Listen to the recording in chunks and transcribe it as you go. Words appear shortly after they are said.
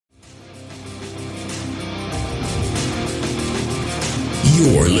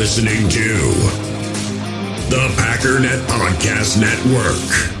You're listening to the Packernet Podcast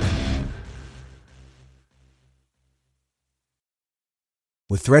Network.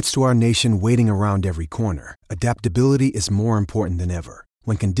 With threats to our nation waiting around every corner, adaptability is more important than ever.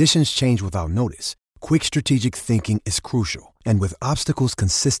 When conditions change without notice, quick strategic thinking is crucial. And with obstacles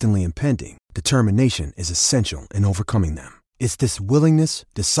consistently impending, determination is essential in overcoming them. It's this willingness,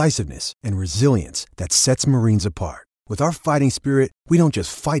 decisiveness, and resilience that sets Marines apart. With our fighting spirit, we don't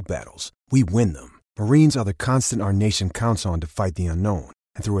just fight battles, we win them. Marines are the constant our nation counts on to fight the unknown.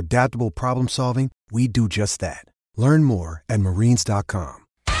 And through adaptable problem solving, we do just that. Learn more at marines.com.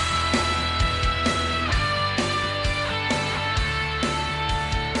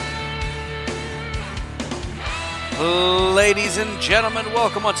 Ladies and gentlemen,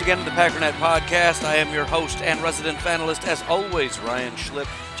 welcome once again to the Packernet Podcast. I am your host and resident fanalist, as always, Ryan Schlip.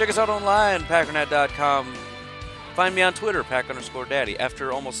 Check us out online, packernet.com. Find me on Twitter, Pack_Daddy.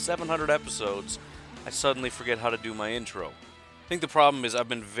 After almost 700 episodes, I suddenly forget how to do my intro. I think the problem is I've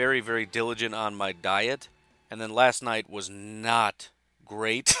been very, very diligent on my diet, and then last night was not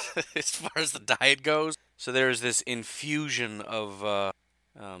great as far as the diet goes. So there's this infusion of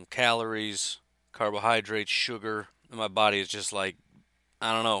calories, carbohydrates, sugar, and my body is just like,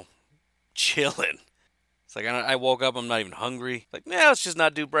 I don't know, chilling. It's like I woke up, I'm not even hungry. Like, nah, let's just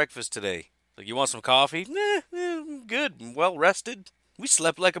not do breakfast today. Like, you want some coffee? Nah, I'm good. I'm well rested. We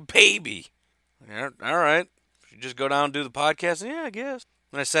slept like a baby. All right. Should we just go down and do the podcast? Yeah, I guess.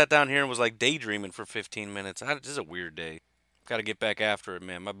 And I sat down here and was like daydreaming for 15 minutes. This is a weird day. Got to get back after it,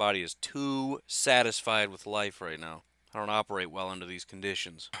 man. My body is too satisfied with life right now. I don't operate well under these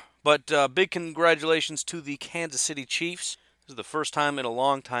conditions. But big congratulations to the Kansas City Chiefs. This is the first time in a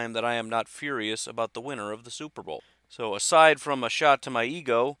long time that I am not furious about the winner of the Super Bowl. So aside from a shot to my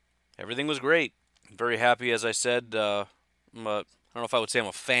ego, everything was great. I'm very happy, as I said. I don't know if I would say I'm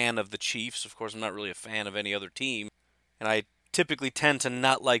a fan of the Chiefs. Of course, I'm not really a fan of any other team. And I typically tend to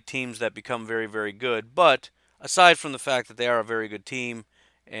not like teams that become very, very good. But aside from the fact that they are a very good team,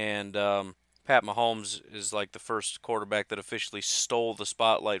 and Pat Mahomes is like the first quarterback that officially stole the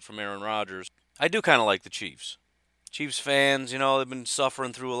spotlight from Aaron Rodgers, I do kind of like the Chiefs. Chiefs fans, they've been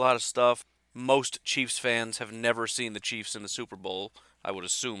suffering through a lot of stuff. Most Chiefs fans have never seen the Chiefs in the Super Bowl, I would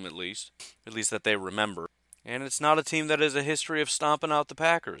assume at least that they remember. And it's not a team that has a history of stomping out the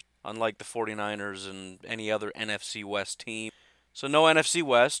Packers, unlike the 49ers and any other NFC West team. So no NFC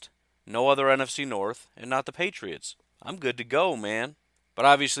West, no other NFC North, and not the Patriots. I'm good to go, man. But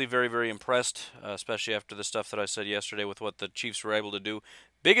obviously very, very impressed, especially after the stuff that I said yesterday with what the Chiefs were able to do.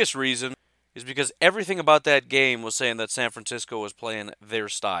 Biggest reason is because everything about that game was saying that San Francisco was playing their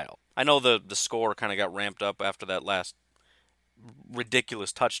style. I know the score kind of got ramped up after that last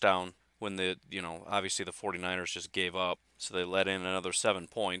ridiculous touchdown when obviously the 49ers just gave up, so they let in another 7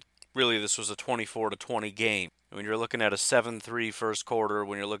 points. Really, this was a 24-20 game. When you're looking at a 7-3 first quarter,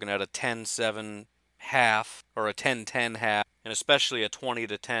 when you're looking at a 10-7 half, or a 10-10 half, and especially a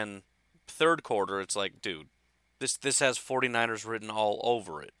 20-10 third quarter, it's like, dude, this has 49ers written all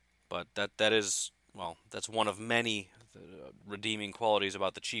over it. But that's one of many redeeming qualities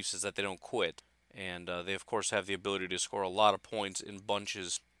about the Chiefs, is that they don't quit. And they, of course, have the ability to score a lot of points in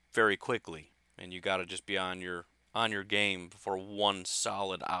bunches very quickly. And you got to just be on your game for one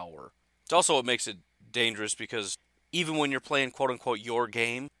solid hour. It's also what makes it dangerous, because even when you're playing, quote-unquote, your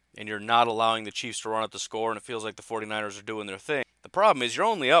game, and you're not allowing the Chiefs to run up the score, and it feels like the 49ers are doing their thing, the problem is you're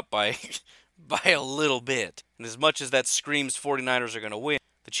only up by a little bit. And as much as that screams 49ers are going to win,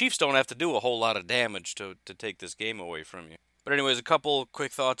 the Chiefs don't have to do a whole lot of damage to take this game away from you. But anyways, a couple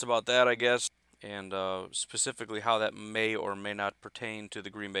quick thoughts about that, I guess, and specifically how that may or may not pertain to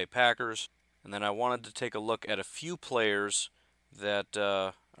the Green Bay Packers. And then I wanted to take a look at a few players that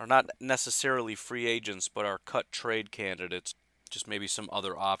are not necessarily free agents, but are cut trade candidates. Just maybe some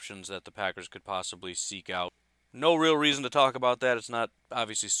other options that the Packers could possibly seek out. No real reason to talk about that. It's not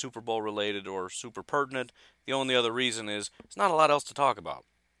obviously Super Bowl related or super pertinent. The only other reason is it's not a lot else to talk about.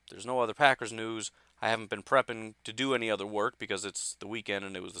 There's no other Packers news. I haven't been prepping to do any other work because it's the weekend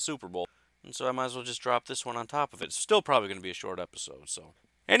and it was the Super Bowl. And so I might as well just drop this one on top of it. It's still probably going to be a short episode. So,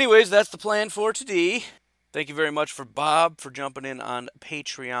 anyways, that's the plan for today. Thank you very much for Bob for jumping in on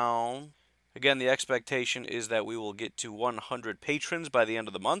Patreon. Again, the expectation is that we will get to 100 patrons by the end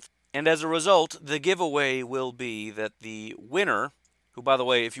of the month. And as a result, the giveaway will be that the winner, who, by the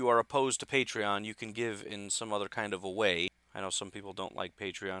way, if you are opposed to Patreon, you can give in some other kind of a way. I know some people don't like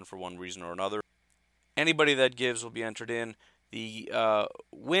Patreon for one reason or another. Anybody that gives will be entered in. The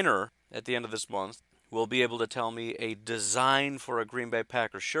winner at the end of this month will be able to tell me a design for a Green Bay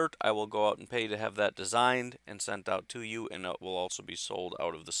Packers shirt. I will go out and pay to have that designed and sent out to you, and it will also be sold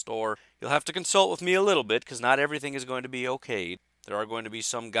out of the store. You'll have to consult with me a little bit because not everything is going to be okayed. There are going to be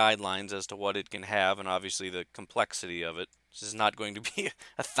some guidelines as to what it can have, and obviously the complexity of it. This is not going to be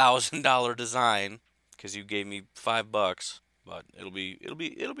a $1,000 design because you gave me $5, but it'll be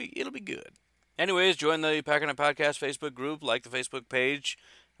good. Anyways, join the Packernet Podcast Facebook group, like the Facebook page,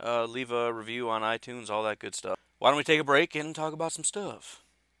 leave a review on iTunes, all that good stuff. Why don't we take a break and talk about some stuff?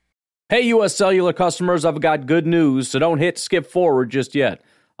 Hey, U.S. Cellular customers, I've got good news, so don't hit skip forward just yet.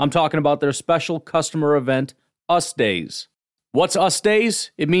 I'm talking about their special customer event, US Days. What's US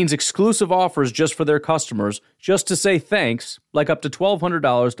Days? It means exclusive offers just for their customers, just to say thanks, like up to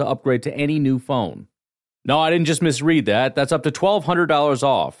 $1,200 to upgrade to any new phone. No, I didn't just misread that. That's up to $1,200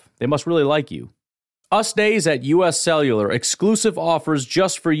 off. They must really like you. US Days at US Cellular. Exclusive offers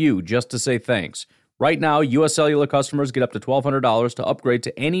just for you, just to say thanks. Right now, US Cellular customers get up to $1,200 to upgrade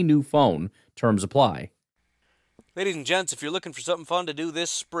to any new phone. Terms apply. Ladies and gents, if you're looking for something fun to do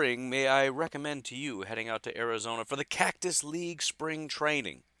this spring, may I recommend to you heading out to Arizona for the Cactus League Spring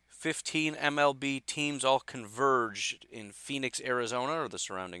Training. 15 MLB teams all converged in Phoenix, Arizona, or the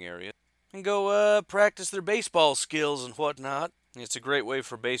surrounding area, and go practice their baseball skills and whatnot. It's a great way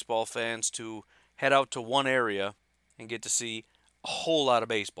for baseball fans to head out to one area and get to see a whole lot of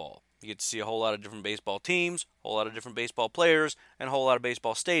baseball. You get to see a whole lot of different baseball teams, a whole lot of different baseball players, and a whole lot of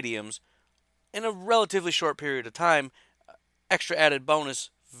baseball stadiums in a relatively short period of time. Extra added bonus,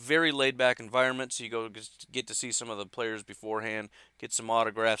 very laid-back environment, so you go get to see some of the players beforehand, get some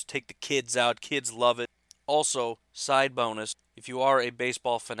autographs, take the kids out. Kids love it. Also, side bonus, if you are a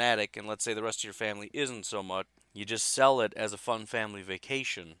baseball fanatic, and let's say the rest of your family isn't so much, you just sell it as a fun family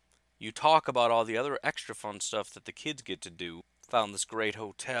vacation. You talk about all the other extra fun stuff that the kids get to do. Found this great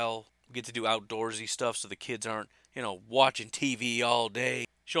hotel. We get to do outdoorsy stuff so the kids aren't, watching TV all day.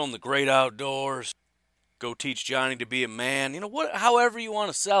 Show them the great outdoors. Go teach Johnny to be a man. However you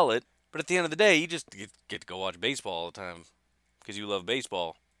want to sell it. But at the end of the day, you just get to go watch baseball all the time because you love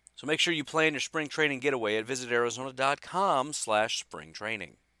baseball. So make sure you plan your spring training getaway at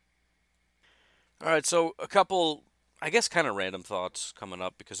visitarizona.com/springtraining. All right, so a couple, I guess, kind of random thoughts coming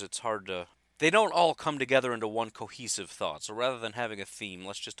up because it's hard to... They don't all come together into one cohesive thought. So rather than having a theme,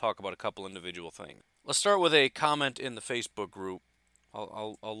 let's just talk about a couple individual things. Let's start with a comment in the Facebook group.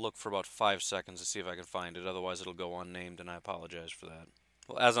 I'll look for about 5 seconds to see if I can find it. Otherwise, it'll go unnamed, and I apologize for that.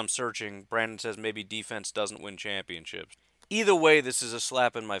 Well, as I'm searching, Brandon says maybe defense doesn't win championships. Either way, this is a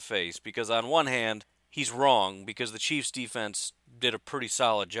slap in my face because on one hand, he's wrong because the Chiefs' defense did a pretty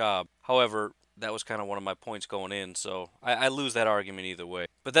solid job. However, that was kind of one of my points going in, so I lose that argument either way.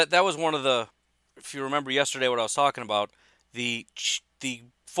 But that was one of the, if you remember yesterday what I was talking about, the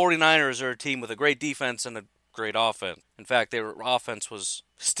 49ers are a team with a great defense and a great offense. In fact, their offense was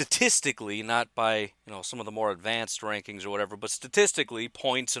statistically, not by some of the more advanced rankings or whatever, but statistically,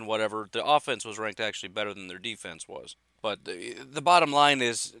 points and whatever, the offense was ranked actually better than their defense was. But the bottom line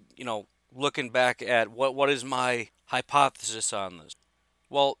is, looking back at what is my hypothesis on this?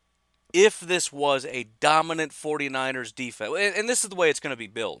 Well, if this was a dominant 49ers defense, and this is the way it's going to be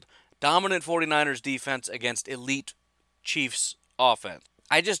billed, dominant 49ers defense against elite Chiefs offense,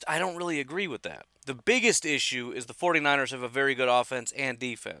 I don't really agree with that. The biggest issue is the 49ers have a very good offense and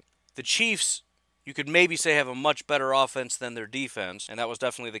defense. The Chiefs, you could maybe say, have a much better offense than their defense, and that was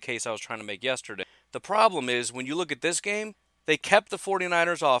definitely the case I was trying to make yesterday. The problem is, when you look at this game, they kept the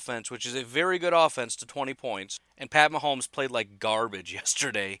 49ers offense, which is a very good offense, to 20 points, and Pat Mahomes played like garbage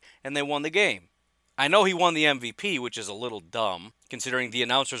yesterday, and they won the game. I know he won the MVP, which is a little dumb, considering the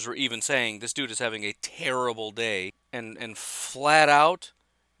announcers were even saying this dude is having a terrible day, and flat out,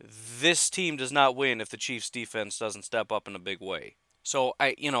 this team does not win if the Chiefs' defense doesn't step up in a big way. So,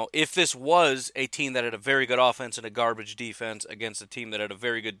 if this was a team that had a very good offense and a garbage defense against a team that had a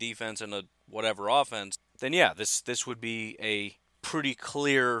very good defense and a whatever offense, then yeah, this would be a pretty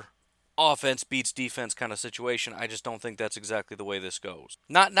clear offense beats defense kind of situation. I just don't think that's exactly the way this goes.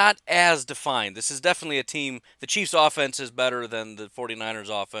 Not as defined. This is definitely a team, the Chiefs' offense is better than the 49ers'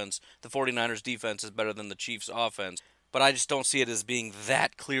 offense. The 49ers' defense is better than the Chiefs' offense. But I just don't see it as being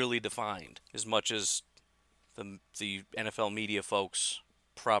that clearly defined as much as the NFL media folks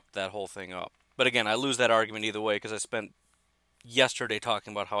propped that whole thing up. But again, I lose that argument either way because I spent yesterday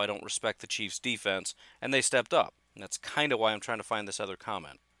talking about how I don't respect the Chiefs' defense, and they stepped up. And that's kind of why I'm trying to find this other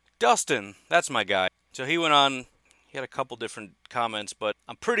comment. Dustin, that's my guy. So he went on, he had a couple different comments, but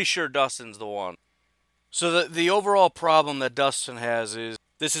I'm pretty sure Dustin's the one. So the overall problem that Dustin has is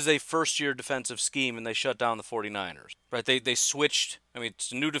this is a first-year defensive scheme, and they shut down the 49ers. Right? They switched. I mean,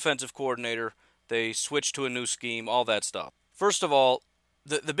 it's a new defensive coordinator. They switch to a new scheme, all that stuff. First of all,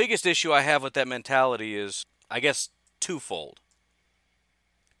 the biggest issue I have with that mentality is, I guess, twofold.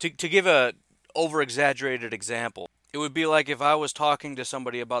 To give a over-exaggerated example, it would be like if I was talking to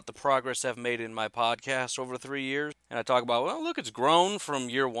somebody about the progress I've made in my podcast over 3 years, and I talk about, well, look, it's grown from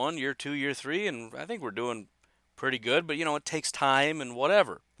year 1, year 2, year 3, and I think we're doing pretty good, but, it takes time and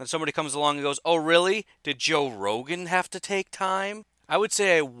whatever. Then somebody comes along and goes, oh, really? Did Joe Rogan have to take time? I would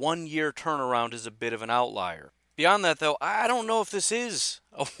say a 1-year turnaround is a bit of an outlier. Beyond that, though, I don't know if this is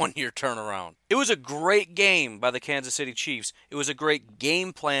a 1-year turnaround. It was a great game by the Kansas City Chiefs. It was a great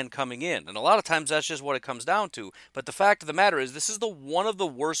game plan coming in. And a lot of times that's just what it comes down to. But the fact of the matter is this is one of the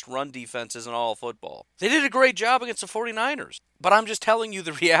worst run defenses in all of football. They did a great job against the 49ers. But I'm just telling you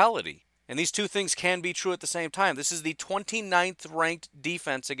the reality. And these two things can be true at the same time. This is the 29th ranked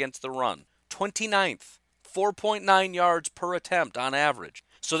defense against the run. 29th. 4.9 yards per attempt on average.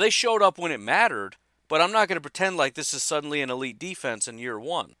 So they showed up when it mattered. But I'm not going to pretend like this is suddenly an elite defense in year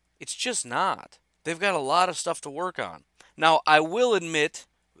 1. It's just not. They've got a lot of stuff to work on. Now, I will admit,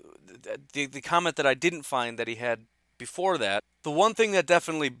 the comment that I didn't find that he had before that, the one thing that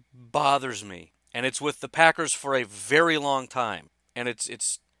definitely bothers me, and it's with the Packers for a very long time, and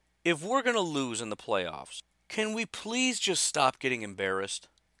it's if we're going to lose in the playoffs, can we please just stop getting embarrassed?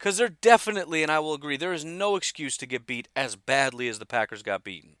 Because they're definitely, and I will agree, there is no excuse to get beat as badly as the Packers got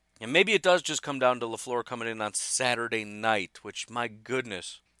beaten. And maybe it does just come down to LaFleur coming in on Saturday night, which, my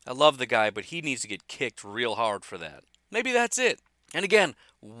goodness, I love the guy, but he needs to get kicked real hard for that. Maybe that's it. And again,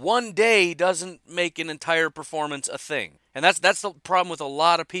 one day doesn't make an entire performance a thing. And that's the problem with a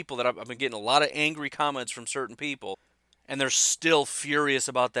lot of people that I've been getting a lot of angry comments from certain people, and they're still furious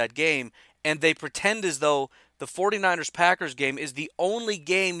about that game, and they pretend as though the 49ers-Packers game is the only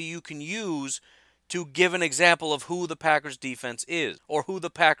game you can use to give an example of who the Packers defense is, or who the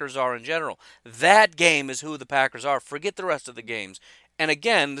Packers are in general. That game is who the Packers are. Forget the rest of the games. And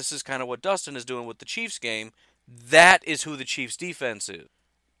again, this is kind of what Dustin is doing with the Chiefs game. That is who the Chiefs defense is.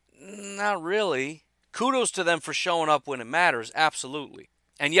 Not really. Kudos to them for showing up when it matters, absolutely.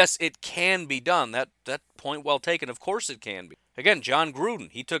 And yes, it can be done. That point well taken. Of course it can be. Again, John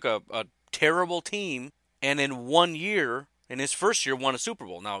Gruden, he took a terrible team, and in 1 year, in his first year, won a Super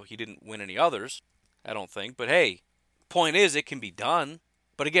Bowl. Now, he didn't win any others, I don't think. But hey, point is, it can be done.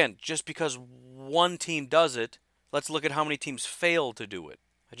 But again, just because one team does it, let's look at how many teams fail to do it.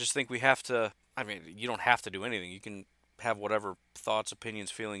 I just think we have to, you don't have to do anything. You can have whatever thoughts, opinions,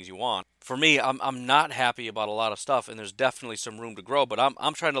 feelings you want. For me, I'm not happy about a lot of stuff, and there's definitely some room to grow. But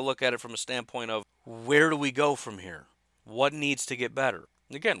I'm trying to look at it from a standpoint of, where do we go from here? What needs to get better?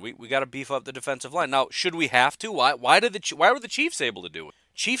 Again, we got to beef up the defensive line. Now, should we have to? Why were the Chiefs able to do it?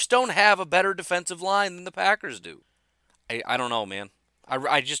 Chiefs don't have a better defensive line than the Packers do. I don't know, man. I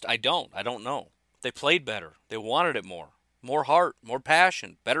don't know. They played better. They wanted it more. More heart, more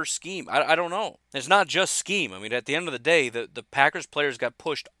passion, better scheme. I don't know. It's not just scheme. At the end of the day, the Packers players got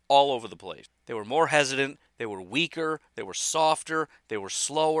pushed all over the place. They were more hesitant. They were weaker. They were softer. They were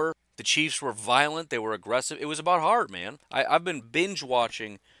slower. The Chiefs were violent. They were aggressive. It was about heart, man. I've been binge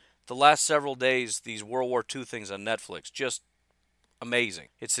watching the last several days these World War II things on Netflix. Just amazing.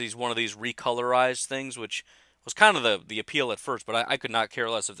 It's one of these recolorized things, which was kind of the appeal at first, but I could not care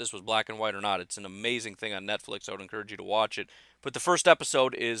less if this was black and white or not. It's an amazing thing on Netflix. I would encourage you to watch it. But the first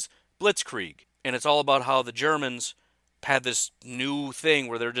episode is Blitzkrieg, and it's all about how the Germans had this new thing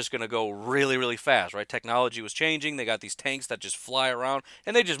where they're just going to go really, really fast, right? Technology was changing. They got these tanks that just fly around,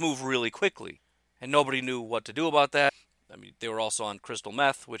 and they just move really quickly. And nobody knew what to do about that. They were also on crystal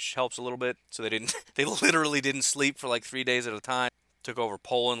meth, which helps a little bit. So they literally didn't sleep for like 3 days at a time. Took over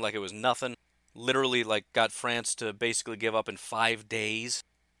Poland like it was nothing. Literally got France to basically give up in 5 days.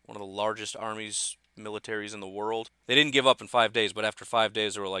 One of the largest militaries in the world. They didn't give up in 5 days, but after 5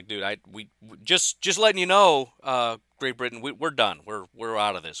 days they were like, dude, we just letting you know, Great Britain, we're done. We're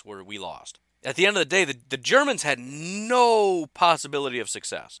out of this. We lost. At the end of the day, the Germans had no possibility of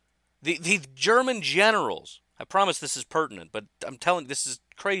success. The German generals, I promise this is pertinent, but I'm telling you, this is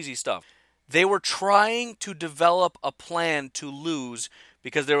crazy stuff. They were trying to develop a plan to lose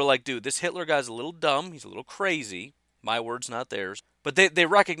because they were like, dude, this Hitler guy's a little dumb. He's a little crazy. My words, not theirs. But they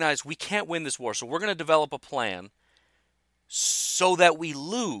recognize we can't win this war, so we're going to develop a plan so that we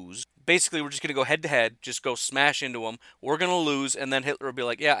lose. Basically, we're just going to go head-to-head, just go smash into them. We're going to lose, and then Hitler will be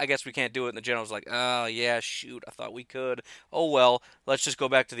like, yeah, I guess we can't do it. And the general's like, oh, yeah, shoot, I thought we could. Oh, well, let's just go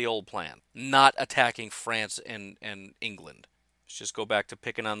back to the old plan. Not attacking France and England. Let's just go back to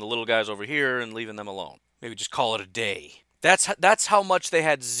picking on the little guys over here and leaving them alone. Maybe just call it a day. That's how much they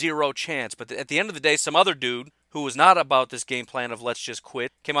had zero chance. But at the end of the day, some other dude who was not about this game plan of let's just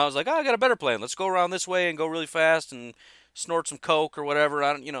quit, came out and was like, oh, I got a better plan. Let's go around this way and go really fast and snort some coke or whatever.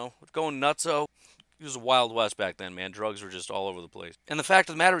 I don't, going nutso. It was a Wild West back then, man. Drugs were just all over the place. And the fact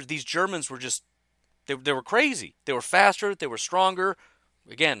of the matter is these Germans were just, they were crazy. They were faster. They were stronger.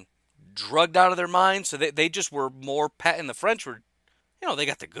 Again, drugged out of their minds. So they just were more, and the French were, they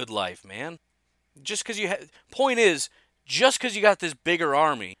got the good life, man. Just because point is, just because you got this bigger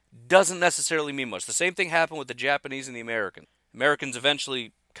army doesn't necessarily mean much. The same thing happened with the Japanese and the Americans. Americans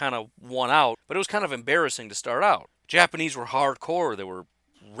eventually kind of won out, but it was kind of embarrassing to start out. Japanese were hardcore. They were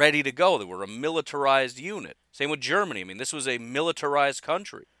ready to go. They were a militarized unit. Same with Germany. I mean, this was a militarized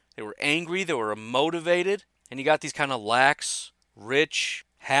country. They were angry. They were motivated. And you got these kind of lax, rich,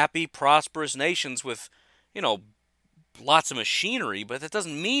 happy, prosperous nations with, lots of machinery, but that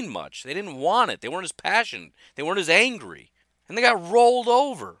doesn't mean much. They didn't want it. They weren't as passionate. They weren't as angry. And they got rolled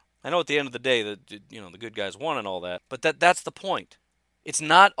over. I know at the end of the day that, the good guys won and all that, but that's the point. It's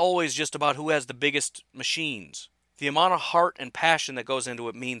not always just about who has the biggest machines. The amount of heart and passion that goes into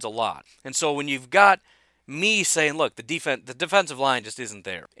it means a lot. And so when you've got me saying, look, the defensive line just isn't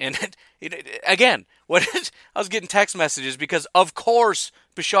there. And again, I was getting text messages because, of course,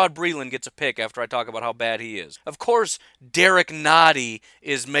 Bashaud Breeland gets a pick after I talk about how bad he is. Of course, Derek Noddy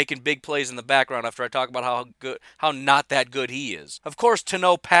is making big plays in the background after I talk about how not that good he is. Of course,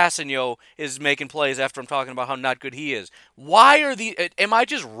 Tano Passanio is making plays after I'm talking about how not good he is. Am I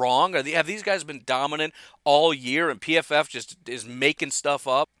just wrong? Have these guys been dominant all year and PFF just is making stuff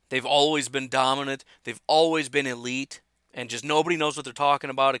up? They've always been dominant. They've always been elite. And just nobody knows what they're talking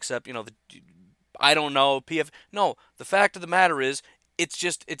about except, I don't know, No, the fact of the matter is,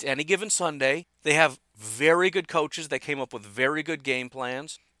 it's any given Sunday. They have very good coaches that came up with very good game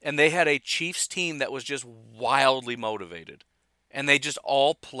plans. And they had a Chiefs team that was just wildly motivated. And they just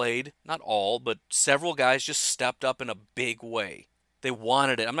all played, not all, but several guys just stepped up in a big way. They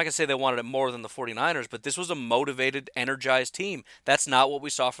wanted it. I'm not going to say they wanted it more than the 49ers, but this was a motivated, energized team. That's not what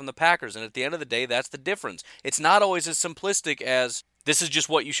we saw from the Packers. And at the end of the day, that's the difference. It's not always as simplistic as this is just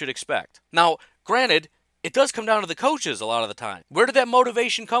what you should expect. Now, granted, it does come down to the coaches a lot of the time. Where did that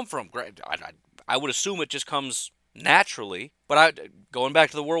motivation come from? I would assume it just comes naturally. But going back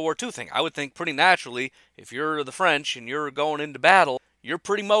to the World War II thing, I would think pretty naturally, if you're the French and you're going into battle, you're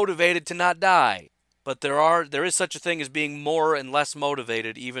pretty motivated to not die. But there is such a thing as being more and less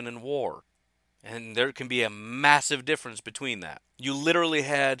motivated even in war. And there can be a massive difference between that. You literally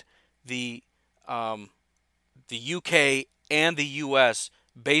had the UK and the US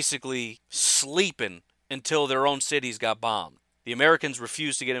basically sleeping until their own cities got bombed. The Americans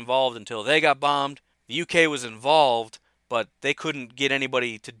refused to get involved until they got bombed. The UK was involved, but they couldn't get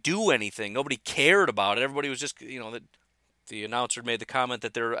anybody to do anything. Nobody cared about it. Everybody was just, the announcer made the comment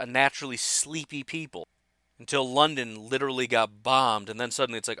that they're a naturally sleepy people until London literally got bombed. And then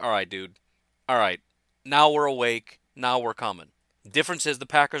suddenly it's like, all right, dude. All right. Now we're awake. Now we're coming. The difference is the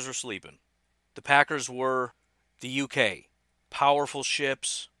Packers were sleeping. The Packers were the UK. Powerful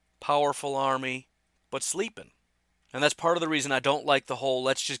ships, powerful army, but sleeping. And that's part of the reason I don't like the whole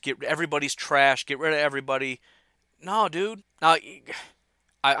let's just get everybody's trash, get rid of everybody. No, dude. Now,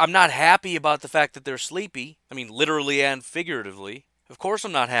 I'm not happy about the fact that they're sleepy. I mean, literally and figuratively. Of course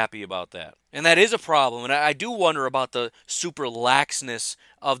I'm not happy about that. And that is a problem. And I do wonder about the super laxness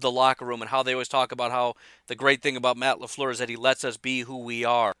of the locker room and how they always talk about how the great thing about Matt LaFleur is that he lets us be who we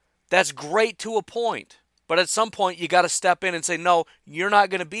are. That's great to a point. But at some point, you got to step in and say, no, you're not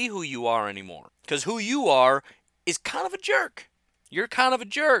going to be who you are anymore. Because who you are is kind of a jerk. You're kind of a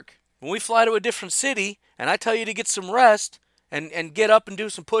jerk. When we fly to a different city and I tell you to get some rest, and get up and do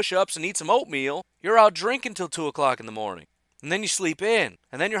some push-ups and eat some oatmeal, you're out drinking till 2 o'clock in the morning. And then you sleep in.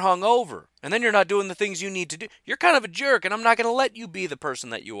 And then you're hungover. And then you're not doing the things you need to do. You're kind of a jerk, and I'm not going to let you be the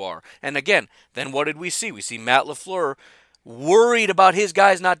person that you are. And again, then what did we see? We see Matt LaFleur worried about his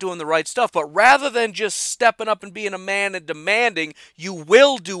guys not doing the right stuff. But rather than just stepping up and being a man and demanding you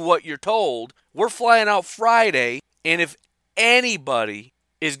will do what you're told, we're flying out Friday, and if anybody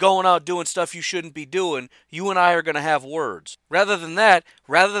is going out doing stuff you shouldn't be doing, you and I are going to have words. Rather than that,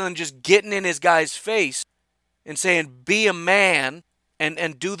 rather than just getting in his guy's face and saying, be a man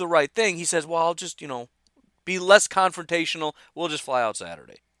and do the right thing, he says, well, I'll just, be less confrontational. We'll just fly out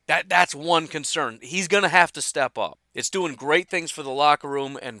Saturday. That's one concern. He's going to have to step up. It's doing great things for the locker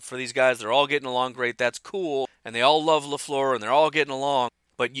room and for these guys. They're all getting along great. That's cool. And they all love LaFleur and they're all getting along.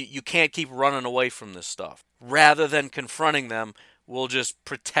 But you can't keep running away from this stuff. Rather than confronting them, we'll just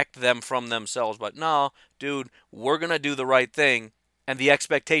protect them from themselves. But no, dude, we're going to do the right thing. And the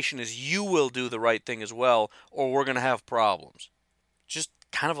expectation is you will do the right thing as well, or we're going to have problems. Just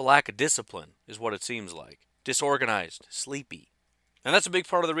kind of a lack of discipline is what it seems like. disorganized, sleepy. And that's a big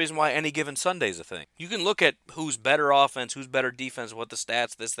part of the reason why any given Sunday is a thing. You can look at who's better offense, who's better defense, what the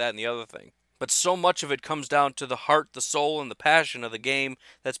stats, this, that, and the other thing. But so much of it comes down to the heart, the soul, and the passion of the game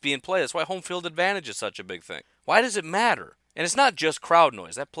that's being played. That's why home field advantage is such a big thing. Why does it matter? And it's not just crowd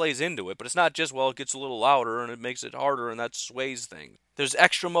noise. That plays into it. But it's not just, well, it gets a little louder and it makes it harder and that sways things. There's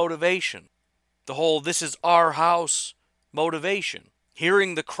extra motivation. The whole this is our house motivation.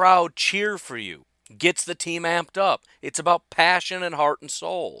 Hearing the crowd cheer for you gets the team amped up. It's about passion and heart and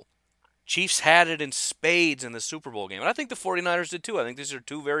soul. Chiefs had it in spades in the Super Bowl game. And I think the 49ers did too. I think these are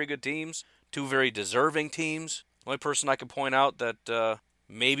two very good teams. Two very deserving teams. The only person I can point out that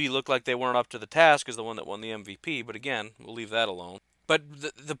maybe looked like they weren't up to the task is the one that won the MVP. But again, we'll leave that alone. But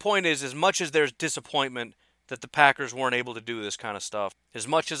the point is, as much as there's disappointment that the Packers weren't able to do this kind of stuff, as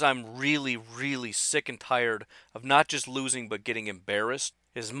much as I'm really, really sick and tired of not just losing but getting embarrassed,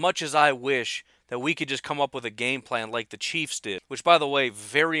 as much as I wish that we could just come up with a game plan like the Chiefs did, which, by the way,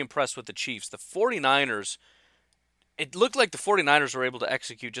 very impressed with the Chiefs. The 49ers... It looked like the 49ers were able to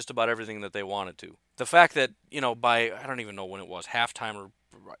execute just about everything that they wanted to. The fact that, by, I don't even know when it was, halftime or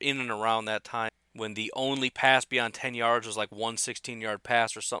in and around that time, when the only pass beyond 10 yards was like one 16-yard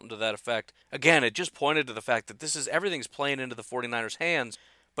pass or something to that effect. Again, it just pointed to the fact that everything's playing into the 49ers' hands.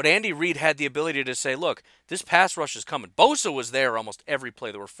 But Andy Reid had the ability to say, look, this pass rush is coming. Bosa was there almost every play.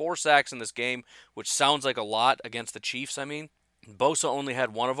 There were 4 sacks in this game, which sounds like a lot against the Chiefs, Bosa only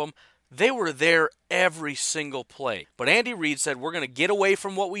had one of them. They were there every single play. But Andy Reid said, we're going to get away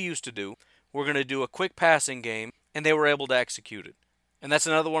from what we used to do. We're going to do a quick passing game, and they were able to execute it. And that's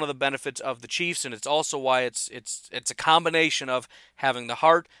another one of the benefits of the Chiefs, and it's also why it's a combination of having the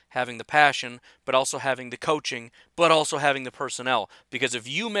heart, having the passion, but also having the coaching, but also having the personnel. Because if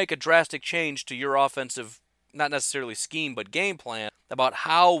you make a drastic change to your offensive, not necessarily scheme, but game plan about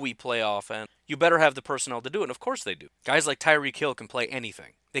how we play offense, you better have the personnel to do it. And of course they do. Guys like Tyreek Hill can play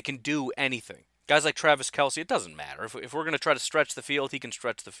anything. They can do anything. Guys like Travis Kelce, it doesn't matter. If we're going to try to stretch the field, he can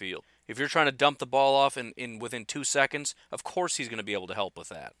stretch the field. If you're trying to dump the ball off in within 2 seconds, of course he's going to be able to help with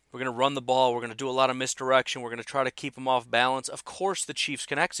that. We're going to run the ball. We're going to do a lot of misdirection. We're going to try to keep him off balance. Of course the Chiefs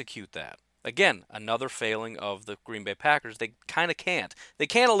can execute that. Again, another failing of the Green Bay Packers. They kind of can't. They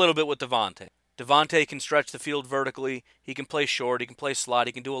can a little bit with Devontae. Devontae can stretch the field vertically. He can play short. He can play slot.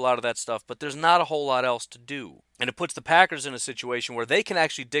 He can do a lot of that stuff. But there's not a whole lot else to do. And it puts the Packers in a situation where they can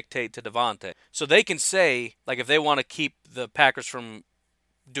actually dictate to Devontae. So they can say, like if they want to keep the Packers from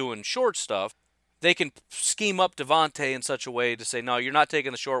doing short stuff, they can scheme up Devontae in such a way to say, no, you're not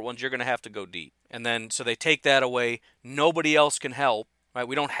taking the short ones. You're going to have to go deep. And then so they take that away. Nobody else can help. Right,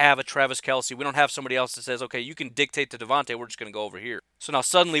 we don't have a Travis Kelce. We don't have somebody else that says, okay, you can dictate to Devontae. We're just going to go over here. So now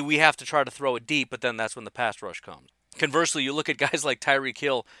suddenly we have to try to throw it deep, but then that's when the pass rush comes. Conversely, you look at guys like Tyreek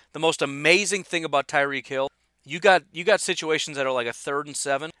Hill. The most amazing thing about Tyreek Hill, you got situations that are like a 3rd and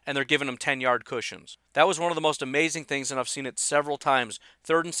 7, and they're giving him 10-yard cushions. That was one of the most amazing things, and I've seen it several times.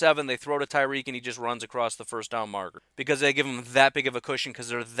 3rd and 7, they throw to Tyreek, and he just runs across the first down marker because they give him that big of a cushion because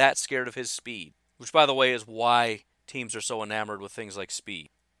they're that scared of his speed, which, by the way, is why teams are so enamored with things like speed.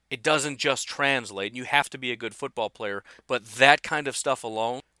 It doesn't just translate. You have to be a good football player, but that kind of stuff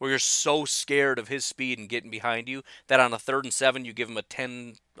alone, where you're so scared of his speed and getting behind you, that on a 3rd and 7, you give him a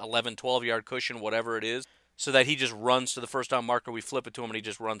 10, 11, 12-yard cushion, whatever it is, so that he just runs to the first down marker, we flip it to him, and he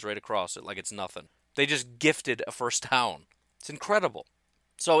just runs right across it like it's nothing. They just gifted a first down. It's incredible.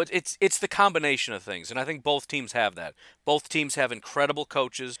 So it's the combination of things, and I think both teams have that. Both teams have incredible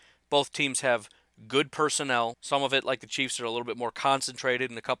coaches. Both teams have good personnel. Some of it, like the Chiefs, are a little bit more concentrated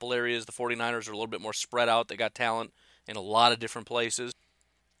in a couple areas. The 49ers are a little bit more spread out. They got talent in a lot of different places.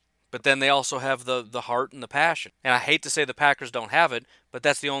 But then they also have the heart and the passion. And I hate to say the Packers don't have it, but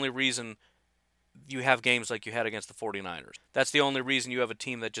that's the only reason you have games like you had against the 49ers. That's the only reason you have a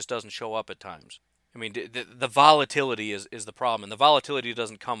team that just doesn't show up at times. I mean, the volatility is the problem. And the volatility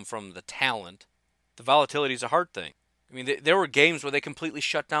doesn't come from the talent. The volatility is a heart thing. I mean, there were games where they completely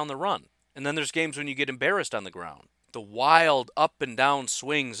shut down the run. And then there's games when you get embarrassed on the ground. The wild up and down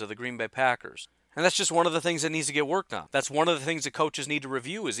swings of the Green Bay Packers. And that's just one of the things that needs to get worked on. That's one of the things that coaches need to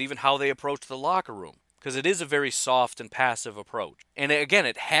review is even how they approach the locker room. Because it is a very soft and passive approach. And again,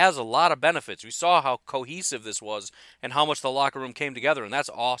 it has a lot of benefits. We saw how cohesive this was and how much the locker room came together. And that's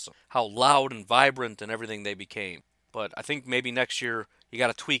awesome. How loud and vibrant and everything they became. But I think maybe next year you got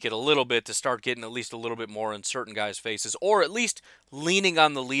to tweak it a little bit to start getting at least a little bit more in certain guys' faces, or at least leaning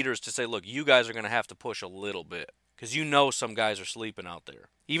on the leaders to say, look, you guys are going to have to push a little bit because you know some guys are sleeping out there.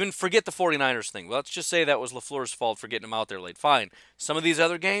 Even forget the 49ers thing. Well, let's just say that was LaFleur's fault for getting them out there late. Fine. Some of these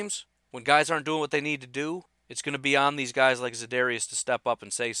other games, when guys aren't doing what they need to do, it's going to be on these guys like Za'Darius to step up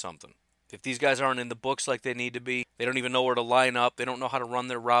and say something. If these guys aren't in the books like they need to be, they don't even know where to line up, they don't know how to run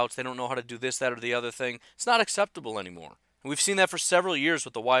their routes, they don't know how to do this, that, or the other thing, it's not acceptable anymore. And we've seen that for several years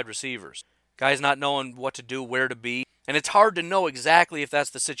with the wide receivers. Guys not knowing what to do, where to be. And it's hard to know exactly if that's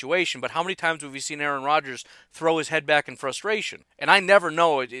the situation, but how many times have we seen Aaron Rodgers throw his head back in frustration? And I never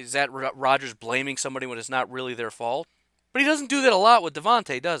know, is that Rodgers blaming somebody when it's not really their fault? But he doesn't do that a lot with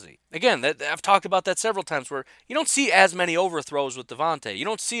Davante, does he? Again, I've talked about that several times where you don't see as many overthrows with Davante. You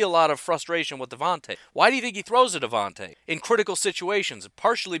don't see a lot of frustration with Davante. Why do you think he throws to Davante in critical situations?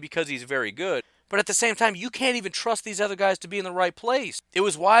 Partially because he's very good, but at the same time, you can't even trust these other guys to be in the right place. It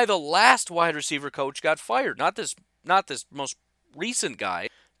was why the last wide receiver coach got fired. Not this most recent guy,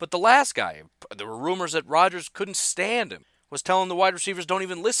 but the last guy. There were rumors that Rodgers couldn't stand him, was telling the wide receivers don't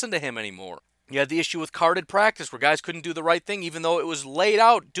even listen to him anymore. You had the issue with carded practice where guys couldn't do the right thing even though it was laid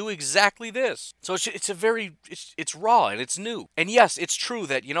out, do exactly this. So it's raw and it's new. And yes, it's true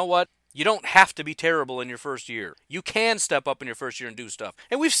that, you know what? You don't have to be terrible in your first year. You can step up in your first year and do stuff.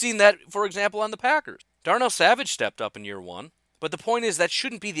 And we've seen that, for example, on the Packers. Darnell Savage stepped up in year one. But the point is that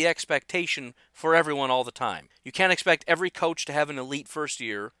shouldn't be the expectation for everyone all the time. You can't expect every coach to have an elite first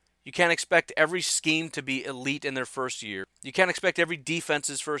year. You can't expect every scheme to be elite in their first year. You can't expect every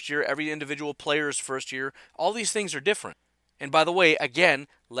defense's first year, every individual player's first year. All these things are different. And by the way, again,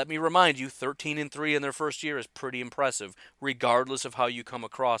 let me remind you, 13-3 in their first year is pretty impressive, regardless of how you come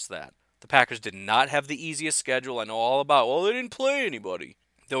across that. The Packers did not have the easiest schedule. I know all about, well, they didn't play anybody.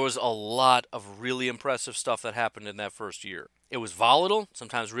 There was a lot of really impressive stuff that happened in that first year. It was volatile,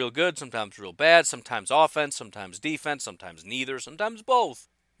 sometimes real good, sometimes real bad, sometimes offense, sometimes defense, sometimes neither, sometimes both.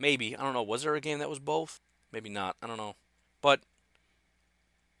 Maybe. I don't know. Was there a game that was both? Maybe not. I don't know. But,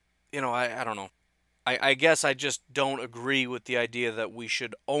 I don't know. I guess I just don't agree with the idea that we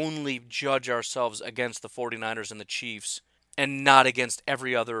should only judge ourselves against the 49ers and the Chiefs and not against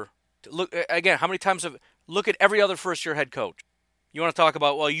every other. Look, again, how many times look at every other first-year head coach. You want to talk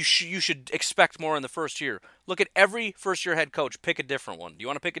about, well, you should expect more in the first year. Look at every first-year head coach. Pick a different one. Do you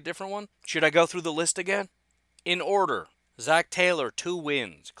want to pick a different one? Should I go through the list again? In order. Zach Taylor, 2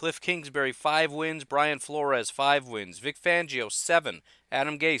 wins. Cliff Kingsbury, 5 wins. Brian Flores, 5 wins. Vic Fangio, 7.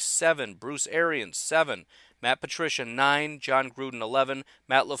 Adam Gase, 7. Bruce Arians, 7. Matt Patricia, 9. John Gruden, 11.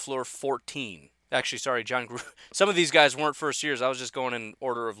 Matt LaFleur, 14. Actually, sorry, John Gruden. Some of these guys weren't first years. I was just going in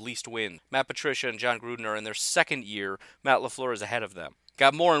order of least win. Matt Patricia and John Gruden are in their second year. Matt LaFleur is ahead of them.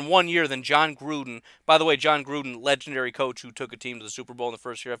 Got more in 1 year than John Gruden. By the way, John Gruden, legendary coach who took a team to the Super Bowl in the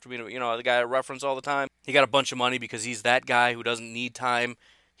first year after being, the guy I reference all the time. He got a bunch of money because he's that guy who doesn't need time.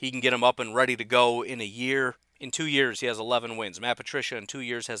 He can get him up and ready to go in a year. In 2 years, he has 11 wins. Matt Patricia in 2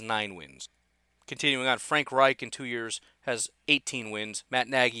 years has 9 wins. Continuing on, Frank Reich in 2 years has 18 wins. Matt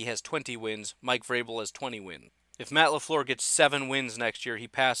Nagy has 20 wins. Mike Vrabel has 20 wins. If Matt LaFleur gets 7 wins next year, he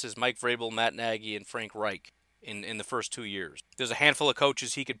passes Mike Vrabel, Matt Nagy, and Frank Reich in the first 2 years. There's a handful of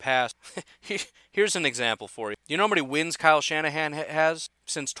coaches he could pass. Here's an example for you. Do you know how many wins Kyle Shanahan has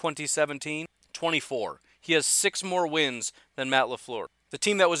since 2017? 24. He has 6 more wins than Matt LaFleur. The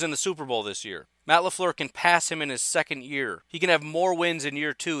team that was in the Super Bowl this year. Matt LaFleur can pass him in his second year. He can have more wins in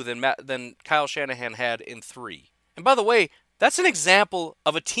year 2 than Kyle Shanahan had in 3. And by the way, that's an example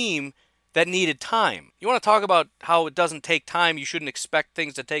of a team that needed time. You want to talk about how it doesn't take time, you shouldn't expect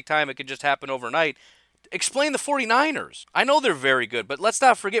things to take time, it could just happen overnight. Explain the 49ers. I know they're very good, but let's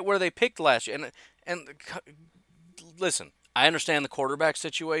not forget where they picked last year. And listen, I understand the quarterback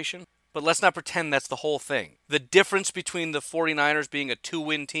situation, but let's not pretend that's the whole thing. The difference between the 49ers being a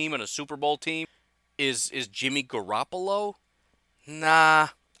 2-win team and a Super Bowl team is Jimmy Garoppolo? Nah,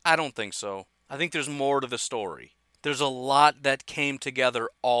 I don't think so. I think there's more to the story. There's a lot that came together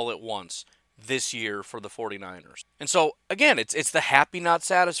all at once this year for the 49ers. And so, again, it's the happy not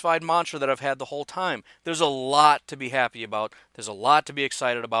satisfied mantra that I've had the whole time. There's a lot to be happy about. There's a lot to be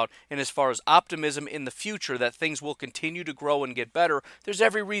excited about. And as far as optimism in the future that things will continue to grow and get better, there's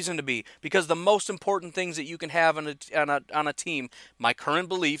every reason to be. Because the most important things that you can have on a team, my current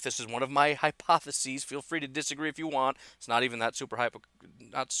belief, this is one of my hypotheses, feel free to disagree if you want. It's not even that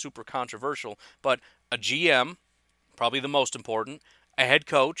not super controversial, but a GM, probably the most important, a head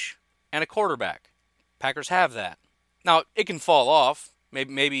coach, and a quarterback. Packers have that. Now, it can fall off.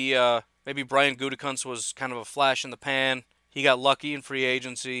 Maybe Brian Gutekunst was kind of a flash in the pan. He got lucky in free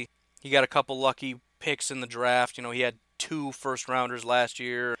agency. He got a couple lucky picks in the draft. He had 2 first-rounders last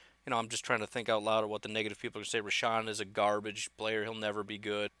year. I'm just trying to think out loud of what the negative people are going to say. Rashawn is a garbage player. He'll never be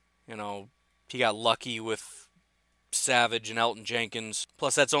good. He got lucky with Savage and Elton Jenkins.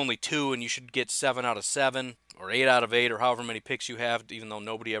 Plus, that's only 2, and you should get 7 out of 7. Or 8 out of 8, or however many picks you have, even though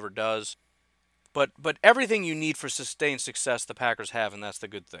nobody ever does. But everything you need for sustained success, the Packers have, and that's the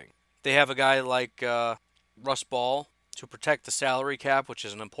good thing. They have a guy like Russ Ball to protect the salary cap, which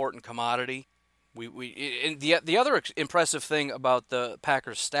is an important commodity. The other impressive thing about the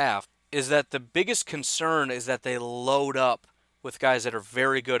Packers staff is that the biggest concern is that they load up with guys that are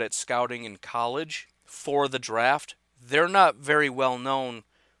very good at scouting in college for the draft. They're not very well known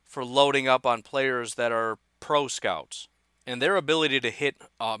for loading up on players that are pro scouts. And their ability to hit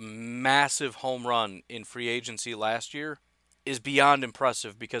a massive home run in free agency last year is beyond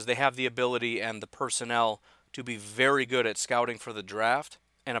impressive because they have the ability and the personnel to be very good at scouting for the draft,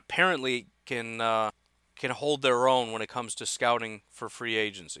 and apparently can hold their own when it comes to scouting for free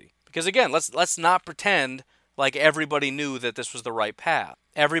agency. Because again, let's not pretend like everybody knew that this was the right path.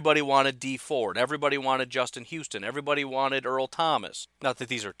 Everybody wanted Dee Ford. Everybody wanted Justin Houston. Everybody wanted Earl Thomas. Not that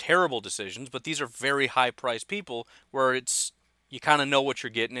these are terrible decisions, but these are very high-priced people where you kind of know what you're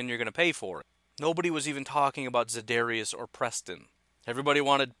getting and you're going to pay for it. Nobody was even talking about Za'Darius or Preston. Everybody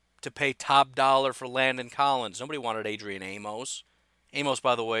wanted to pay top dollar for Landon Collins. Nobody wanted Adrian Amos. Amos,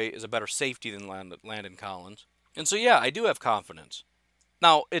 by the way, is a better safety than Landon Collins. And so, yeah, I do have confidence.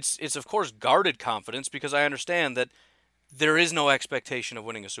 Now, it's of course guarded confidence because I understand that there is no expectation of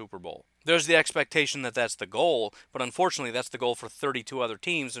winning a Super Bowl. There's the expectation that that's the goal, but unfortunately that's the goal for 32 other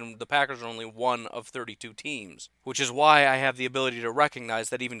teams, and the Packers are only one of 32 teams, which is why I have the ability to recognize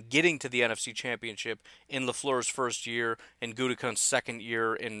that even getting to the NFC Championship in LaFleur's first year, in Gutekunst's second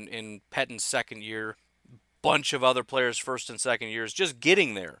year, in Pettin's second year, bunch of other players' first and second years, just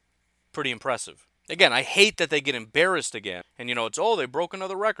getting there, pretty impressive. Again, I hate that they get embarrassed again. And, they broke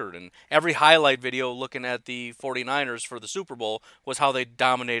another record. And every highlight video looking at the 49ers for the Super Bowl was how they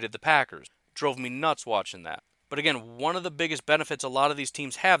dominated the Packers. Drove me nuts watching that. But again, one of the biggest benefits a lot of these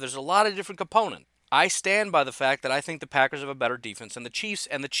teams have, there's a lot of different components. I stand by the fact that I think the Packers have a better defense than the Chiefs,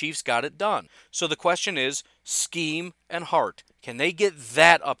 and the Chiefs got it done. So the question is, scheme and heart. Can they get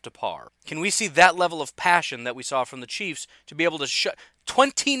that up to par? Can we see that level of passion that we saw from the Chiefs to be able to shut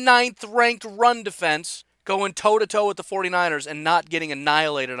 29th ranked run defense going toe-to-toe with the 49ers and not getting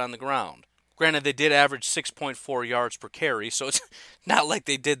annihilated on the ground? Granted, they did average 6.4 yards per carry, so it's not like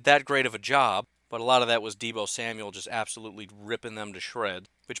they did that great of a job. But a lot of that was Deebo Samuel just absolutely ripping them to shreds.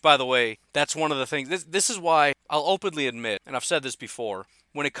 Which, by the way, that's one of the things. This is why I'll openly admit, and I've said this before,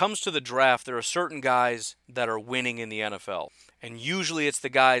 when it comes to the draft, there are certain guys that are winning in the NFL. And usually it's the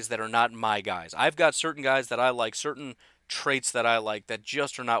guys that are not my guys. I've got certain guys that I like, certain traits that I like that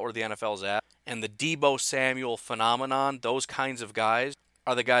just are not where the NFL's at. And the Deebo Samuel phenomenon, those kinds of guys,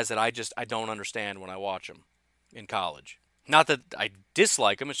 are the guys that I don't understand when I watch them in college. Not that I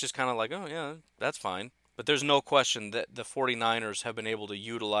dislike them, it's just kind of like, oh yeah, that's fine. But there's no question that the 49ers have been able to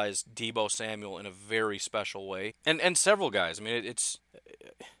utilize Deebo Samuel in a very special way. And several guys. I mean,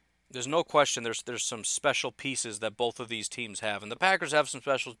 there's no question there's some special pieces that both of these teams have. And the Packers have some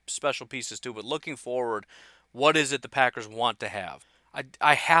special pieces too. But looking forward, what is it the Packers want to have?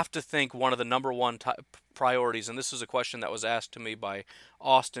 I have to think one of the number one priorities, and this is a question that was asked to me by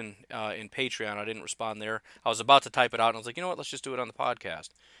Austin in Patreon. I didn't respond there. I was about to type it out, and I was like, you know what, let's just do it on the podcast.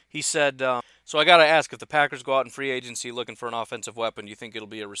 He said, so I got to ask, if the Packers go out in free agency looking for an offensive weapon, do you think it'll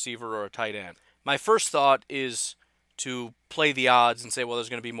be a receiver or a tight end? My first thought is to play the odds and say, well, there's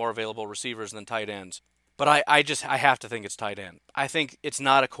going to be more available receivers than tight ends. But I have to think it's tight end. I think it's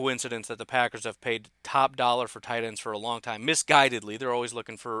not a coincidence that the Packers have paid top dollar for tight ends for a long time. Misguidedly, they're always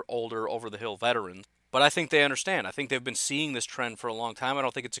looking for older, over-the-hill veterans. But I think they understand. I think they've been seeing this trend for a long time. I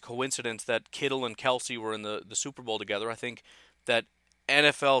don't think it's a coincidence that Kittle and Kelsey were in the Super Bowl together. I think that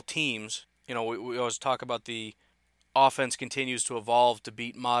NFL teams, we always talk about the offense continues to evolve to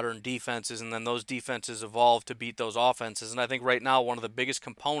beat modern defenses, and then those defenses evolve to beat those offenses. And I think right now one of the biggest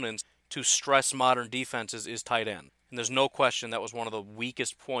components to stress modern defenses is tight end. And there's no question that was one of the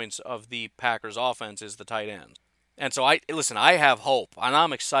weakest points of the Packers offense is the tight end. And so I have hope, and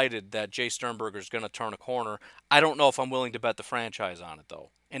I'm excited that Jay Sternberger is going to turn a corner. I don't know if I'm willing to bet the franchise on it,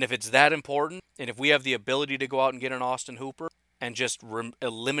 though. And if it's that important, and if we have the ability to go out and get an Austin Hooper and just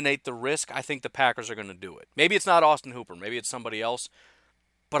eliminate the risk, I think the Packers are going to do it. Maybe it's not Austin Hooper, maybe it's somebody else,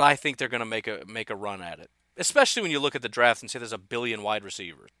 but I think they're going to make a run at it. Especially when you look at the draft and say there's a billion wide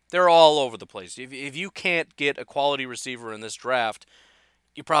receivers. They're all over the place. If you can't get a quality receiver in this draft,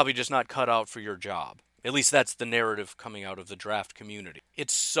 you're probably just not cut out for your job. At least that's the narrative coming out of the draft community.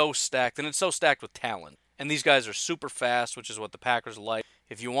 It's so stacked, and it's so stacked with talent. And these guys are super fast, which is what the Packers like.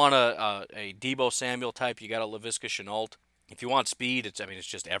 If you want a Deebo Samuel type, you got a Laviska Shenault. If you want speed, it's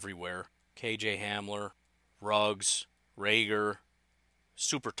just everywhere. KJ Hamler, Ruggs, Rager,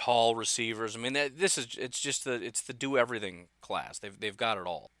 super tall receivers. I mean, it's the do everything class. They've got it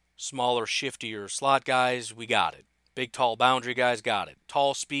all. Smaller, shiftier slot guys, we got it. Big, tall boundary guys, got it.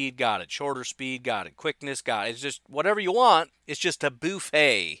 Tall speed, got it. Shorter speed, got it. Quickness, got it. It's just whatever you want. It's just a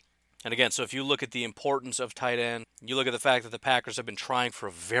buffet. And again, so if you look at the importance of tight end, you look at the fact that the Packers have been trying for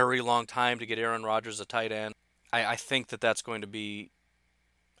a very long time to get Aaron Rodgers a tight end, I think that that's going to be...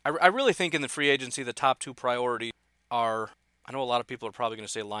 I really think in the free agency, the top two priorities are... I know a lot of people are probably going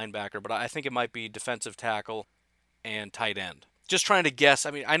to say linebacker, but I think it might be defensive tackle and tight end. Just trying to guess.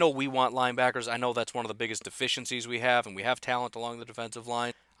 I mean, I know we want linebackers. I know that's one of the biggest deficiencies we have, and we have talent along the defensive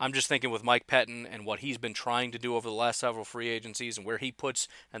line. I'm just thinking with Mike Pettin and what he's been trying to do over the last several free agencies and where he puts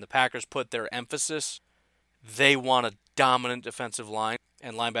and the Packers put their emphasis, they want a dominant defensive line,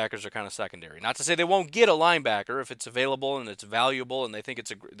 and linebackers are kind of secondary. Not to say they won't get a linebacker if it's available and it's valuable and they think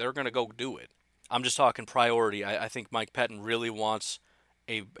they're going to go do it. I'm just talking priority. I think Mike Pettin really wants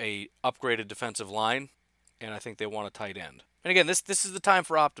a upgraded defensive line, and I think they want a tight end. And again, this is the time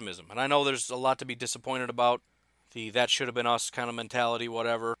for optimism. And I know there's a lot to be disappointed about. The that should have been us kind of mentality,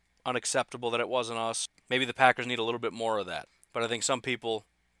 whatever. Unacceptable that it wasn't us. Maybe the Packers need a little bit more of that. But I think some people,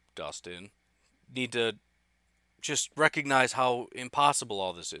 Dustin, need to just recognize how impossible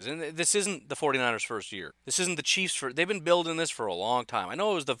all this is. And this isn't the 49ers' first year. This isn't the Chiefs' first. They've been building this for a long time. I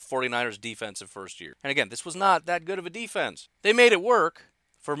know it was the 49ers' defensive first year. And again, this was not that good of a defense. They made it work.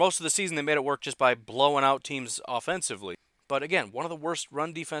 For most of the season, they made it work just by blowing out teams offensively. But again, one of the worst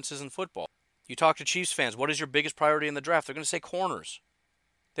run defenses in football. You talk to Chiefs fans, what is your biggest priority in the draft? They're going to say corners.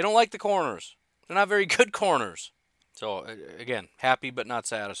 They don't like the corners. They're not very good corners. So, again, happy but not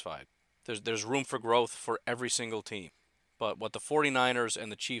satisfied. There's room for growth for every single team. But what the 49ers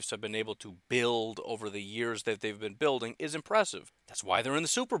and the Chiefs have been able to build over the years that they've been building is impressive. That's why they're in the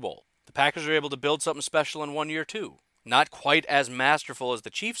Super Bowl. The Packers are able to build something special in 1 year, too. Not quite as masterful as the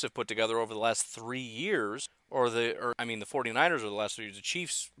Chiefs have put together over the last 3 years, the 49ers over the last 3 years. The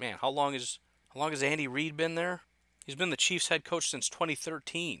Chiefs, man, how long has Andy Reid been there? He's been the Chiefs head coach since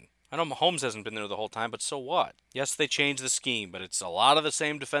 2013. I know Mahomes hasn't been there the whole time, but so what? Yes, they changed the scheme, but it's a lot of the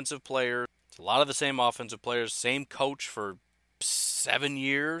same defensive players, it's a lot of the same offensive players, same coach for 7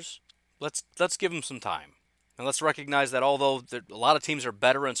 years. Let's give them some time. And let's recognize that although a lot of teams are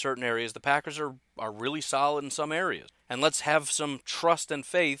better in certain areas, the Packers are really solid in some areas. And let's have some trust and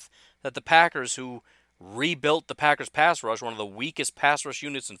faith that the Packers, who rebuilt the Packers pass rush, one of the weakest pass rush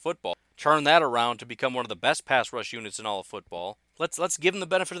units in football, turn that around to become one of the best pass rush units in all of football. Let's give them the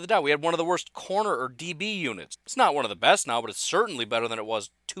benefit of the doubt. We had one of the worst corner or DB units. It's not one of the best now, but it's certainly better than it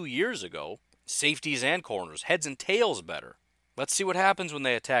was 2 years ago. Safeties and corners, heads and tails better. Let's see what happens when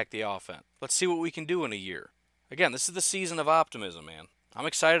they attack the offense. Let's see what we can do in a year. Again, this is the season of optimism, man. I'm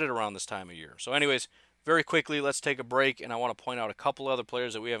excited around this time of year. So anyways, very quickly, let's take a break, and I want to point out a couple other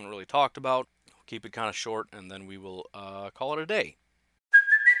players that we haven't really talked about. We'll keep it kind of short, and then we will call it a day.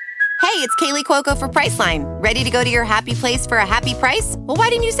 Hey, it's Kaylee Cuoco for Priceline. Ready to go to your happy place for a happy price? Well, why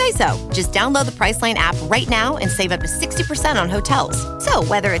didn't you say so? Just download the Priceline app right now and save up to 60% on hotels. So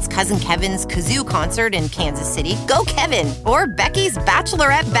whether it's Cousin Kevin's Kazoo Concert in Kansas City, go Kevin, or Becky's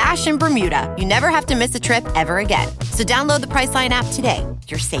Bachelorette Bash in Bermuda, you never have to miss a trip ever again. So download the Priceline app today.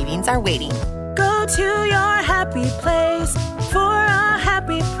 Your savings are waiting. Go to your happy place for a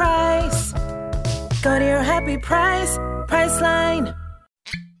happy price. Go to your happy price, Priceline.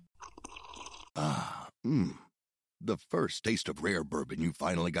 The first taste of rare bourbon you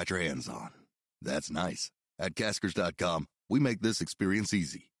finally got your hands on. That's nice. At Caskers.com, we make this experience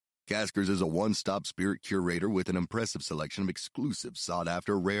easy. Caskers is a one-stop spirit curator with an impressive selection of exclusive,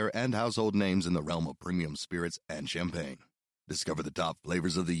 sought-after, rare, and household names in the realm of premium spirits and champagne. Discover the top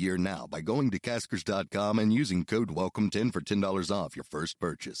flavors of the year now by going to Caskers.com and using code WELCOME10 for $10 off your first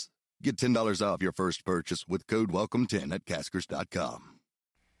purchase. Get $10 off your first purchase with code WELCOME10 at Caskers.com.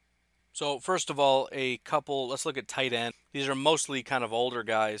 So first of all, let's look at tight end. These are mostly kind of older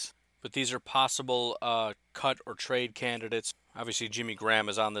guys, but these are possible cut or trade candidates. Obviously, Jimmy Graham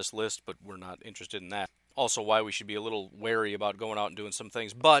is on this list, but we're not interested in that. Also, why we should be a little wary about going out and doing some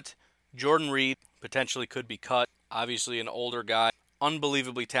things. But Jordan Reed potentially could be cut. Obviously, an older guy,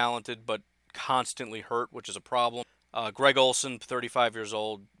 unbelievably talented, but constantly hurt, which is a problem. Greg Olsen, 35 years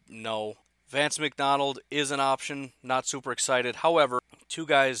old, no. Vance McDonald is an option, not super excited. However, two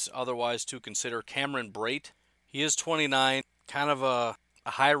guys otherwise to consider. Cameron Brate, he is 29, kind of a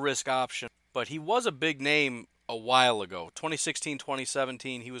high-risk option, but he was a big name a while ago. 2016,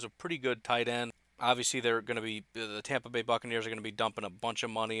 2017, he was a pretty good tight end. Obviously, the Tampa Bay Buccaneers are going to be dumping a bunch of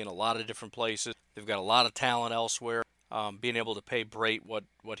money in a lot of different places. They've got a lot of talent elsewhere. Being able to pay Brate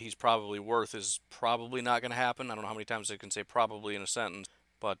what he's probably worth is probably not going to happen. I don't know how many times I can say probably in a sentence,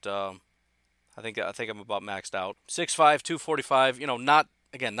 but I think I'm about maxed out. 6'5", 245, not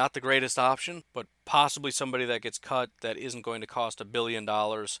again, not the greatest option, but possibly somebody that gets cut that isn't going to cost $1 billion,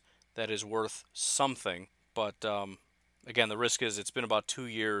 that is worth something. But again, the risk is it's been about 2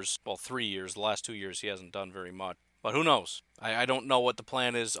 years, well, 3 years. The last 2 years he hasn't done very much. But who knows? I don't know what the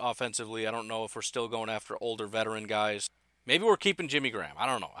plan is offensively. I don't know if we're still going after older veteran guys. Maybe we're keeping Jimmy Graham. I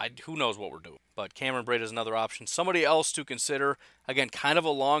don't know. Who knows what we're doing. But Cameron Brate is another option. Somebody else to consider, again, kind of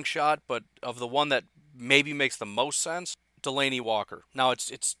a long shot, but of the one that maybe makes the most sense, Delanie Walker. Now,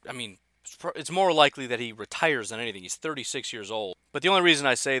 it's more likely that he retires than anything. He's 36 years old. But the only reason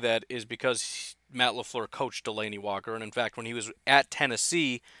I say that is because Matt LaFleur coached Delanie Walker. And in fact, when he was at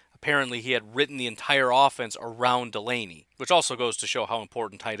Tennessee, apparently he had written the entire offense around Delanie, which also goes to show how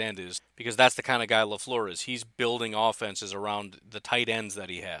important tight end is, because that's the kind of guy LaFleur is. He's building offenses around the tight ends that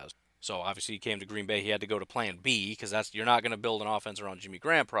he has. So obviously he came to Green Bay, he had to go to plan B, because you're not going to build an offense around Jimmy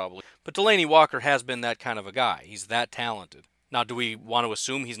Graham probably. But Delanie Walker has been that kind of a guy. He's that talented. Now, do we want to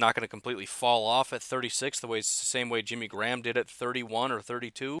assume he's not going to completely fall off at 36 the same way Jimmy Graham did at 31 or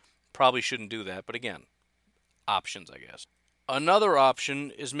 32? Probably shouldn't do that, but again, options, I guess. Another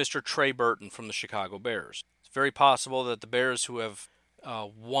option is Mr. Trey Burton from the Chicago Bears. It's very possible that the Bears, who have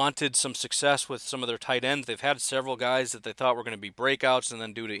wanted some success with some of their tight ends, they've had several guys that they thought were going to be breakouts, and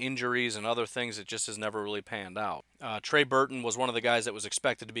then due to injuries and other things, it just has never really panned out. Trey Burton was one of the guys that was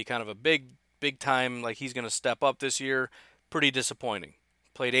expected to be kind of a big time, like he's going to step up this year. Pretty disappointing.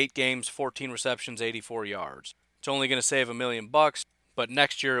 Played 8 games, 14 receptions, 84 yards. It's only going to save $1 million, but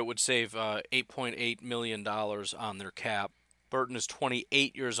next year it would save $8.8 million on their cap. Burton is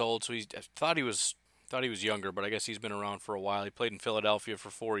 28 years old, so I thought he was younger, but I guess he's been around for a while. He played in Philadelphia for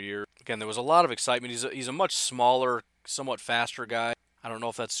 4 years. Again, there was a lot of excitement. He's a much smaller, somewhat faster guy. I don't know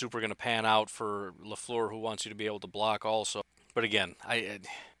if that's super going to pan out for LaFleur, who wants you to be able to block also. But again,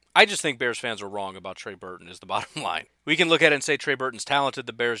 I just think Bears fans are wrong about Trey Burton is the bottom line. We can look at it and say Trey Burton's talented.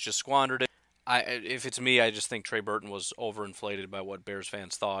 The Bears just squandered it. If it's me, I just think Trey Burton was overinflated by what Bears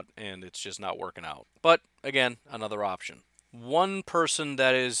fans thought, and it's just not working out. But again, another option. One person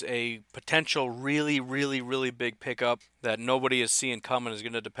that is a potential really, really, really big pickup that nobody is seeing coming is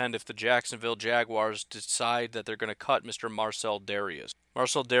going to depend if the Jacksonville Jaguars decide that they're going to cut Mr. Marcell Dareus.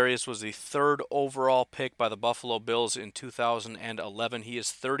 Marcell Dareus was the 3rd overall pick by the Buffalo Bills in 2011. He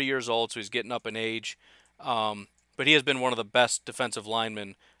is 30 years old, so he's getting up in age. But he has been one of the best defensive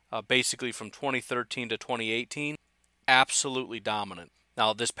linemen basically from 2013 to 2018. Absolutely dominant.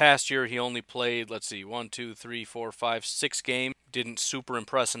 Now, this past year, he only played, 6 games. Didn't super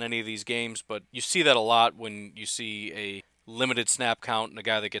impress in any of these games, but you see that a lot when you see a limited snap count and a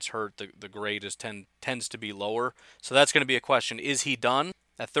guy that gets hurt, the grade tends to be lower. So that's going to be a question. Is he done?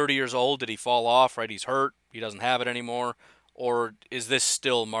 At 30 years old, did he fall off, right? He's hurt. He doesn't have it anymore. Or is this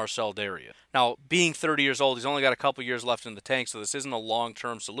still Marcell Dareus? Now, being 30 years old, he's only got a couple years left in the tank, so this isn't a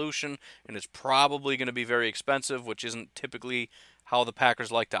long-term solution, and it's probably going to be very expensive, which isn't typically how the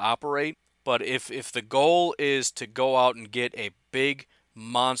Packers like to operate. But if the goal is to go out and get a big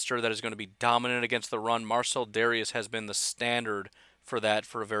monster that is going to be dominant against the run, Marcell Dareus has been the standard for that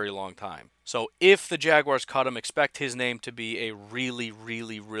for a very long time. So if the Jaguars cut him, expect his name to be a really,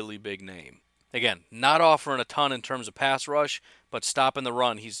 really, really big name. Again, not offering a ton in terms of pass rush, but stopping the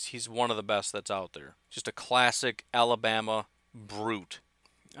run, he's one of the best that's out there. Just a classic Alabama brute.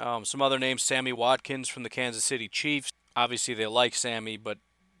 Some other names, Sammy Watkins from the Kansas City Chiefs. Obviously, they like Sammy, but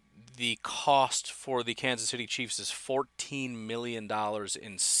the cost for the Kansas City Chiefs is $14 million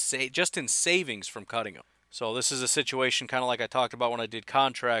just in savings from cutting him. So this is a situation kind of like I talked about when I did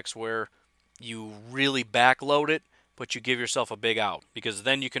contracts where you really backload it, but you give yourself a big out, because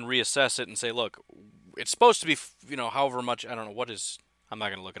then you can reassess it and say, look, it's supposed to be, however much, I don't know what is, I'm not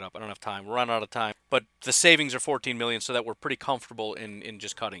going to look it up. I don't have time. We're running out of time. But the savings are $14 million, so that we're pretty comfortable in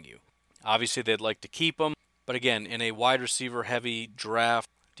just cutting you. Obviously, they'd like to keep him. But again, in a wide receiver heavy draft,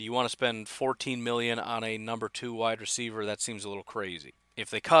 do you want to spend $14 million on a number 2 wide receiver? That seems a little crazy. If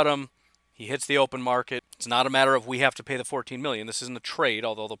they cut him, he hits the open market. It's not a matter of we have to pay the $14 million. This isn't a trade,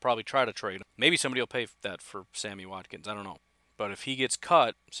 although they'll probably try to trade him. Maybe somebody will pay that for Sammy Watkins. I don't know. But if he gets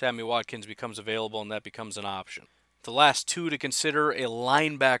cut, Sammy Watkins becomes available, and that becomes an option. The last 2 to consider, a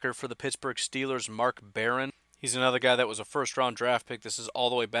linebacker for the Pittsburgh Steelers, Mark Barron. He's another guy that was a first-round draft pick. This is all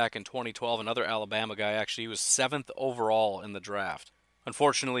the way back in 2012. Another Alabama guy, actually. He was 7th overall in the draft.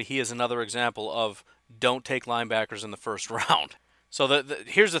 Unfortunately, he is another example of don't take linebackers in the first round. So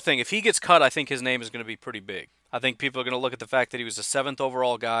here's the thing. If he gets cut, I think his name is going to be pretty big. I think people are going to look at the fact that he was a 7th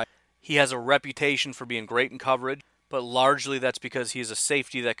overall guy. He has a reputation for being great in coverage, but largely that's because he is a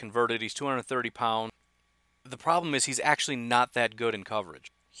safety that converted. He's 230 pounds. The problem is he's actually not that good in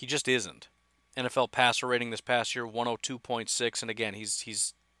coverage. He just isn't. NFL passer rating this past year, 102.6, and again,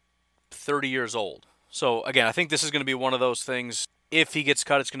 he's 30 years old. So again, I think this is going to be one of those things. If he gets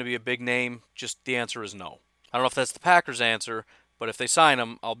cut, it's going to be a big name. Just the answer is no. I don't know if that's the Packers' answer, but if they sign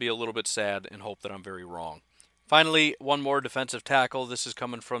him, I'll be a little bit sad and hope that I'm very wrong. Finally, one more defensive tackle. This is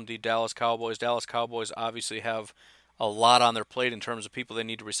coming from the Dallas Cowboys. Dallas Cowboys obviously have a lot on their plate in terms of people they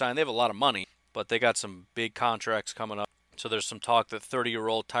need to resign. They have a lot of money, but they got some big contracts coming up. So there's some talk that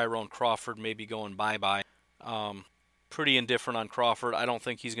 30-year-old Tyrone Crawford may be going bye-bye. Pretty indifferent on Crawford. I don't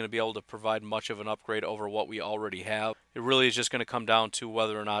think he's going to be able to provide much of an upgrade over what we already have. It really is just going to come down to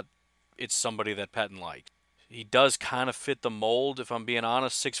whether or not it's somebody that Pettine likes. He does kind of fit the mold, if I'm being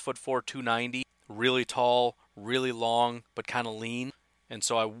honest. 6'4", 290, really tall, really long, but kind of lean. And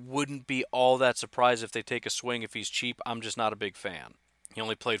so I wouldn't be all that surprised if they take a swing if he's cheap. I'm just not a big fan. He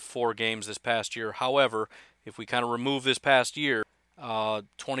only played 4 games this past year. However, if we kind of remove this past year,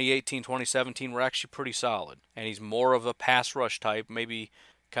 2018, 2017 were actually pretty solid. And he's more of a pass rush type, maybe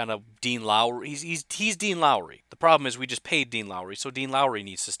kind of Dean Lowry. He's Dean Lowry. The problem is we just paid Dean Lowry, so Dean Lowry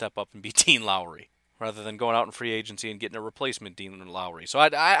needs to step up and be Dean Lowry, rather than going out in free agency and getting a replacement Dean Lowry. So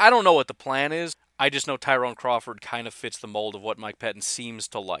I don't know what the plan is. I just know Tyrone Crawford kind of fits the mold of what Mike Pettine seems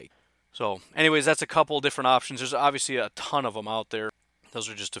to like. So anyways, that's a couple different options. There's obviously a ton of them out there. Those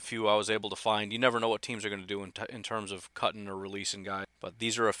are just a few I was able to find. You never know what teams are going to do in terms of cutting or releasing guys. But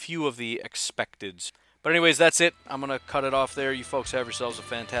these are a few of the expecteds. But anyways, that's it. I'm going to cut it off there. You folks have yourselves a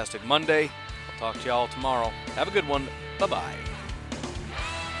fantastic Monday. I'll talk to y'all tomorrow. Have a good one. Bye-bye.